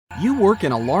You work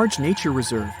in a large nature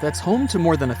reserve that's home to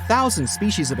more than 1,000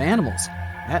 species of animals.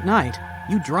 At night,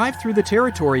 you drive through the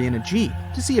territory in a Jeep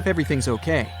to see if everything's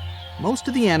okay. Most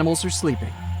of the animals are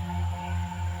sleeping.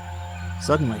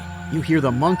 Suddenly, you hear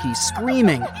the monkeys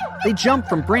screaming. They jump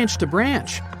from branch to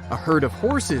branch. A herd of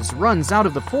horses runs out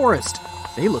of the forest.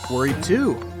 They look worried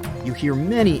too. You hear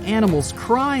many animals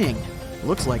crying.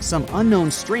 Looks like some unknown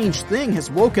strange thing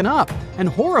has woken up and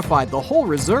horrified the whole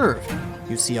reserve.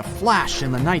 You see a flash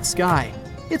in the night sky.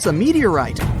 It's a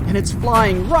meteorite, and it's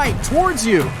flying right towards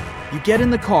you. You get in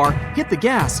the car, hit the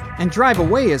gas, and drive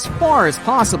away as far as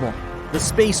possible. The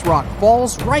space rock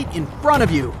falls right in front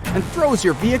of you and throws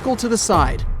your vehicle to the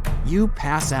side. You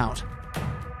pass out.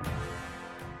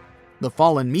 The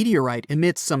fallen meteorite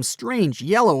emits some strange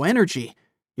yellow energy.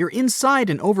 You're inside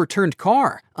an overturned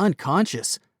car,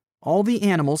 unconscious. All the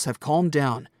animals have calmed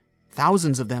down.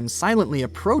 Thousands of them silently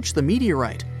approach the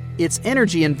meteorite. Its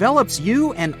energy envelops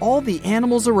you and all the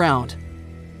animals around.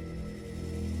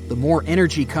 The more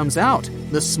energy comes out,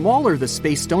 the smaller the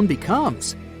space stone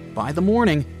becomes. By the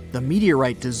morning, the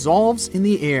meteorite dissolves in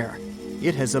the air.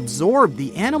 It has absorbed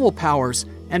the animal powers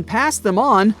and passed them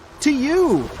on to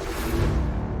you.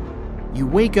 You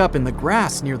wake up in the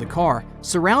grass near the car,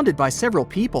 surrounded by several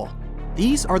people.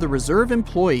 These are the reserve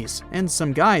employees and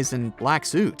some guys in black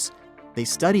suits. They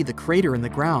study the crater in the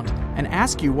ground and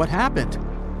ask you what happened.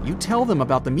 You tell them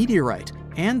about the meteorite,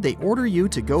 and they order you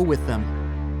to go with them.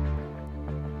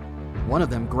 One of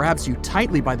them grabs you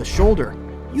tightly by the shoulder.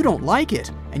 You don't like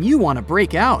it, and you want to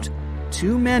break out.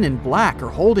 Two men in black are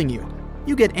holding you.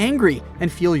 You get angry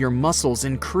and feel your muscles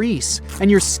increase, and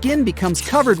your skin becomes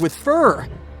covered with fur.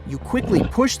 You quickly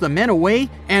push the men away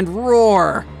and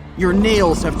roar. Your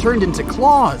nails have turned into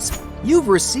claws. You've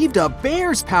received a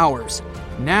bear's powers.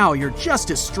 Now you're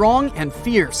just as strong and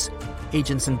fierce.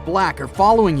 Agents in black are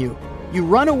following you. You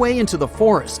run away into the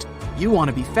forest. You want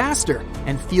to be faster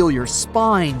and feel your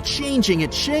spine changing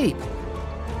its shape.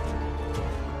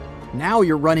 Now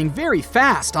you're running very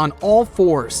fast on all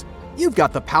fours. You've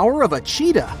got the power of a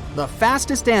cheetah, the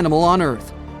fastest animal on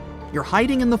Earth. You're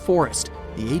hiding in the forest.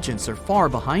 The agents are far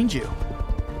behind you.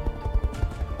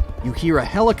 You hear a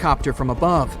helicopter from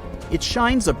above. It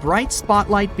shines a bright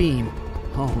spotlight beam.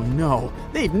 Oh no,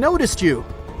 they've noticed you.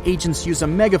 Agents use a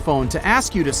megaphone to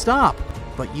ask you to stop,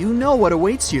 but you know what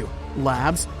awaits you.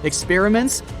 Labs,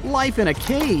 experiments, life in a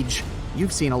cage.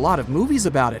 You've seen a lot of movies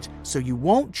about it, so you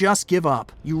won't just give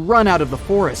up. You run out of the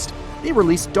forest. They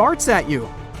release darts at you.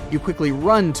 You quickly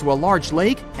run to a large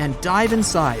lake and dive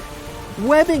inside.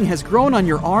 Webbing has grown on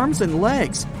your arms and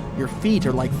legs. Your feet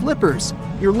are like flippers.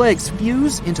 Your legs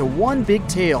fuse into one big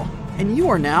tail, and you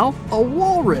are now a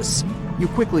walrus. You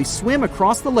quickly swim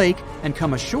across the lake and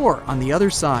come ashore on the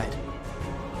other side.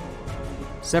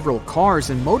 Several cars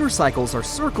and motorcycles are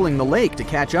circling the lake to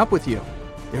catch up with you.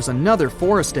 There's another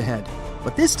forest ahead,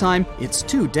 but this time it's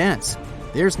too dense.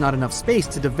 There's not enough space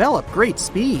to develop great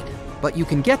speed, but you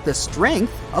can get the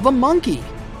strength of a monkey.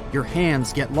 Your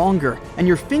hands get longer and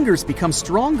your fingers become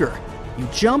stronger. You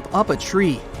jump up a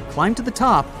tree, climb to the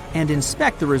top, and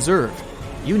inspect the reserve.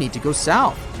 You need to go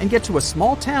south and get to a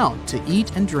small town to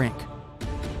eat and drink.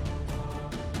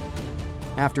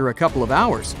 After a couple of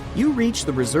hours, you reach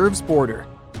the reserve's border.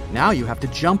 Now you have to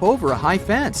jump over a high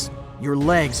fence. Your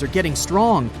legs are getting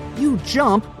strong. You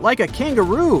jump like a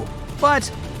kangaroo,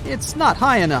 but it's not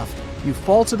high enough. You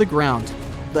fall to the ground.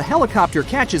 The helicopter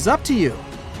catches up to you.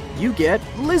 You get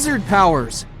lizard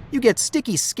powers. You get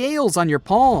sticky scales on your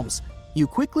palms. You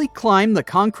quickly climb the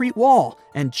concrete wall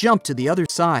and jump to the other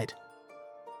side.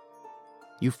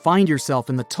 You find yourself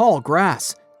in the tall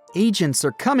grass. Agents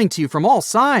are coming to you from all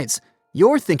sides.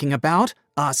 You're thinking about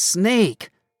a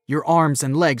snake. Your arms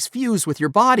and legs fuse with your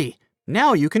body.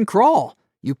 Now you can crawl.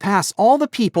 You pass all the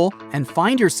people and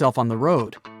find yourself on the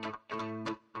road.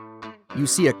 You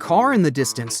see a car in the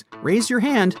distance. Raise your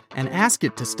hand and ask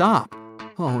it to stop.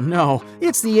 Oh no,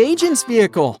 it's the agent's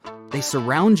vehicle. They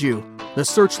surround you. The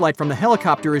searchlight from the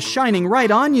helicopter is shining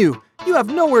right on you. You have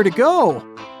nowhere to go.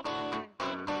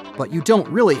 But you don't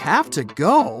really have to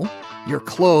go. Your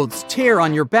clothes tear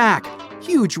on your back.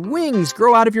 Huge wings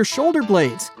grow out of your shoulder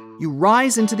blades. You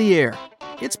rise into the air.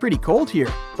 It's pretty cold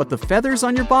here, but the feathers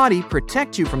on your body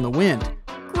protect you from the wind.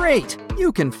 Great,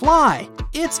 you can fly.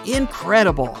 It's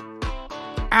incredible.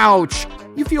 Ouch,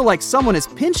 you feel like someone has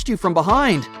pinched you from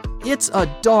behind. It's a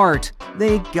dart.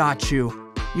 They got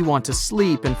you. You want to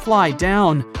sleep and fly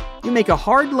down. You make a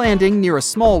hard landing near a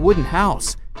small wooden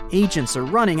house. Agents are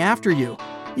running after you.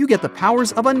 You get the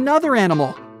powers of another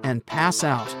animal and pass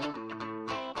out.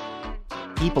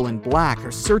 People in black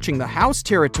are searching the house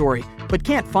territory, but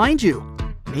can't find you.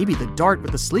 Maybe the dart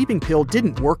with the sleeping pill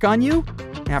didn't work on you?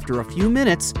 After a few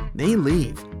minutes, they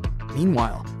leave.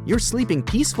 Meanwhile, you're sleeping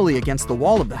peacefully against the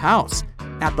wall of the house.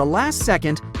 At the last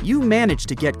second, you managed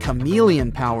to get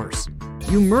chameleon powers.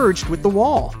 You merged with the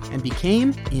wall and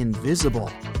became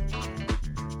invisible.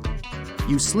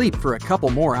 You sleep for a couple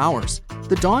more hours.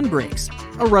 The dawn breaks.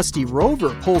 A rusty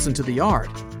rover pulls into the yard.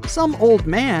 Some old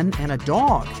man and a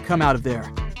dog come out of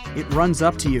there. It runs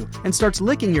up to you and starts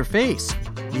licking your face.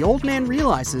 The old man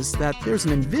realizes that there's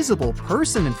an invisible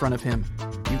person in front of him.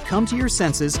 You come to your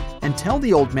senses and tell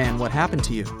the old man what happened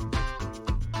to you.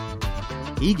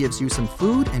 He gives you some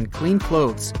food and clean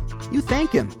clothes. You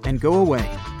thank him and go away.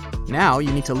 Now you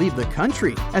need to leave the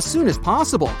country as soon as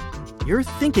possible. You're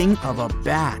thinking of a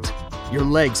bat. Your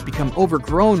legs become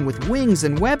overgrown with wings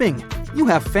and webbing. You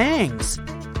have fangs.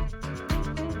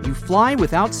 You fly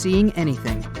without seeing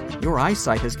anything. Your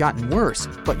eyesight has gotten worse,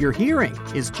 but your hearing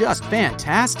is just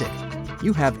fantastic.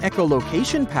 You have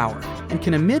echolocation power and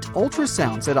can emit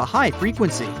ultrasounds at a high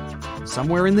frequency.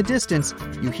 Somewhere in the distance,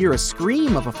 you hear a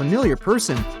scream of a familiar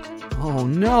person. Oh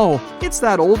no, it's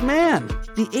that old man.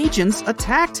 The agents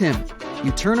attacked him.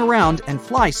 You turn around and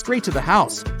fly straight to the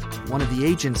house. One of the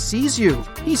agents sees you.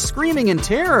 He's screaming in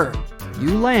terror.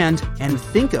 You land and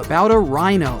think about a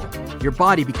rhino. Your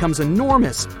body becomes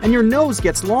enormous and your nose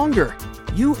gets longer.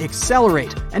 You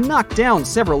accelerate and knock down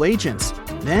several agents.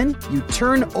 Then you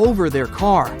turn over their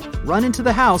car, run into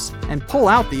the house, and pull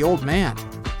out the old man.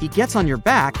 He gets on your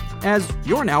back as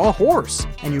you're now a horse,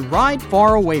 and you ride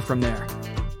far away from there.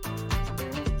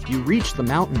 You reach the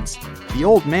mountains. The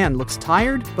old man looks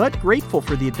tired but grateful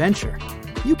for the adventure.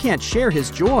 You can't share his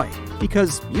joy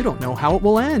because you don't know how it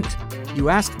will end. You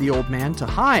ask the old man to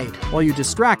hide while you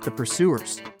distract the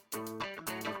pursuers.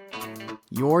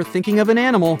 You're thinking of an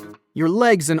animal. Your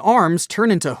legs and arms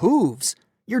turn into hooves.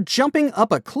 You're jumping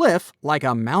up a cliff like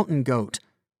a mountain goat.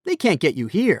 They can't get you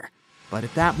here. But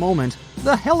at that moment,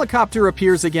 the helicopter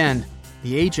appears again.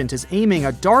 The agent is aiming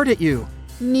a dart at you.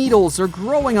 Needles are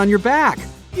growing on your back.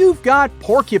 You've got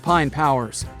porcupine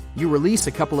powers. You release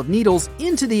a couple of needles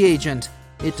into the agent.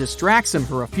 It distracts him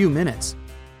for a few minutes.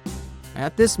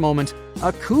 At this moment,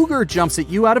 a cougar jumps at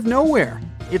you out of nowhere.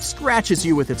 It scratches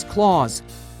you with its claws.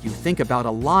 You think about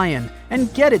a lion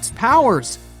and get its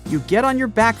powers. You get on your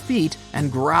back feet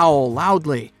and growl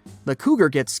loudly. The cougar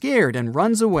gets scared and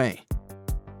runs away.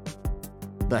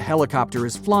 The helicopter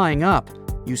is flying up.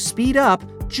 You speed up,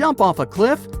 jump off a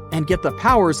cliff, and get the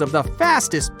powers of the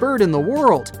fastest bird in the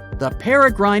world, the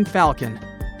peregrine falcon.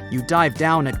 You dive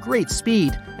down at great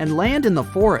speed and land in the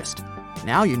forest.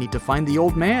 Now you need to find the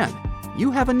old man.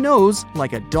 You have a nose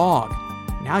like a dog.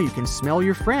 Now you can smell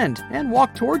your friend and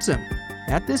walk towards him.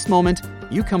 At this moment,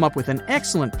 you come up with an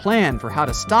excellent plan for how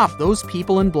to stop those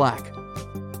people in black.